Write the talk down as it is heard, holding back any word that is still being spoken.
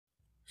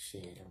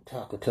Shit, I'm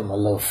talking to my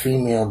little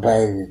female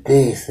buddy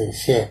today, said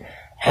shit,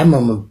 I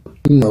remember,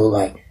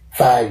 like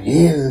 5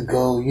 years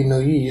ago, you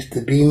used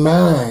to be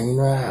mine,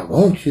 I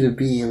want you to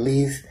be at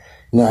least.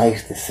 I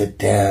used to sit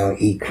down,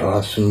 eat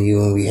across from you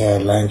when we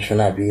had lunch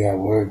when I'd be at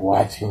work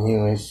watching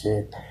you and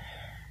shit.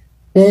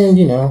 Then,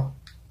 you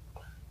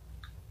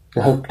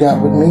hooked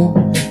up with me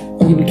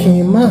and you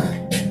became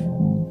mine.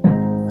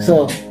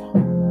 So,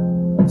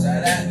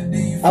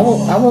 I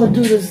want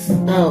to do this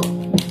out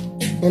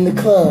in the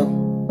club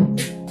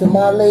to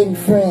my lady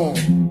friend,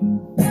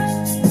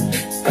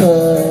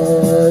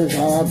 'cause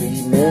I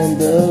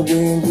remember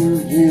when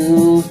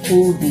you used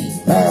to be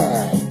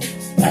mine.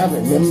 I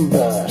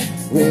remember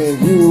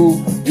when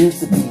you used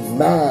to be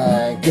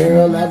mine,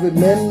 girl. I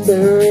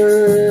remember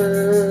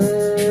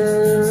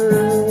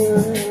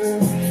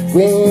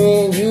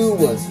when you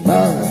was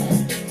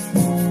mine.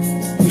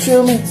 You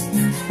feel me?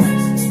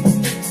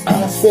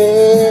 I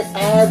said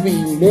I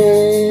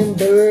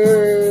remember,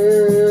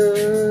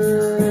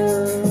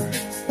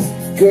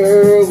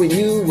 girl, when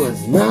you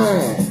was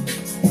mine.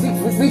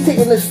 We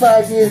taking this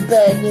 5 years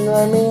back, you know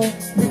what I mean?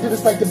 We do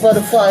this like the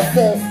butterfly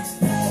effect.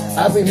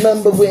 I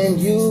remember when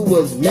you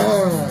was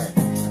mine.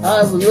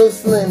 I was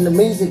listening to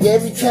music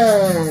every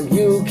time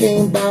you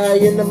came by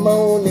in the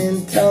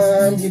morning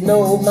time. You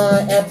know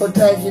my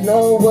appetite, you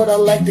know what I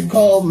like to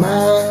call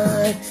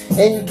mine.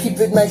 And you keep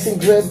it nice and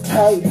grip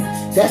tight.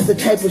 That's the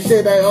type of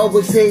shit I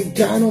always say,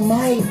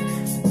 dynamite.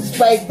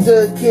 Spike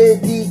the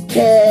kitty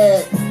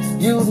cat.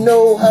 You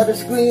know how to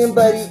scream,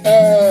 buddy,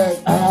 act.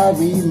 I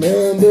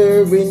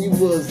remember when you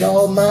was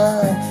all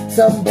mine.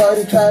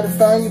 Somebody tried to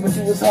find you, but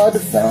you was hard to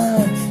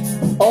find.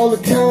 All the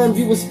time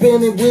you was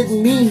spending with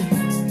me.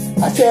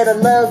 I said I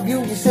love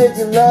you, you said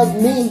you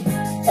loved me.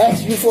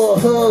 Asked you for a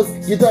hug,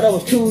 you thought I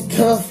was too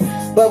tough.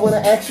 But when I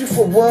asked you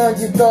for one,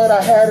 you thought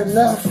I had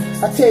enough.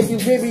 I tell you,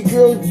 baby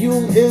girl, you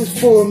is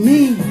for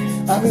me.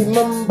 I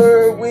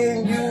remember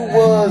when you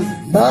was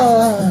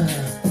mine.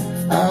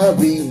 I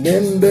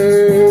remember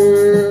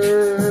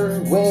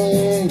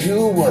when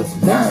you was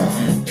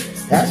mine.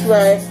 That's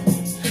right.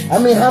 I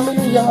mean, how many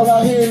of y'all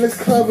out here in this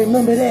club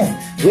remember that?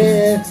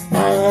 When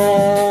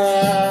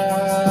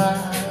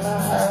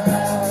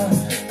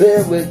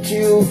been with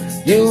you,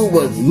 you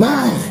was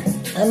mine.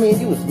 I mean,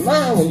 you was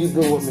mine when you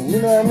been with me. You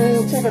know what I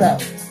mean? Check it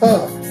out.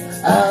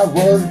 I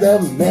was the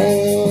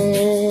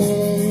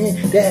man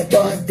that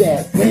bought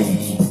that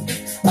ring.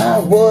 I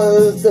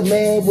was the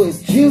man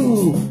with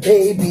you,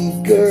 baby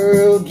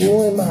girl,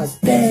 doing my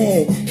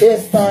thing.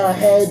 If I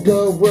had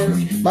to work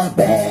my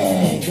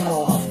bag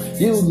off,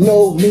 you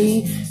know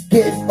me.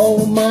 Get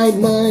all my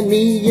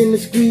money in the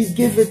streets,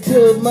 give it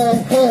to my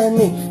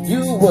honey.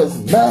 You was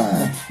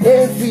mine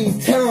every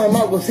time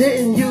I was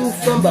hitting you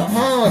from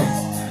behind.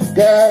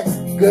 That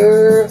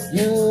girl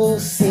you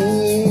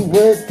see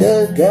with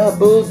the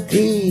double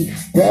D.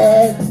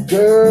 That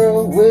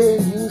girl where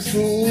you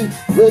see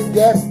with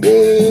that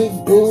big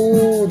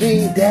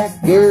booty. That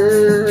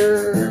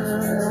girl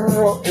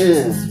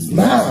is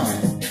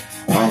mine.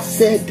 I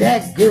said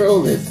that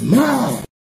girl is mine.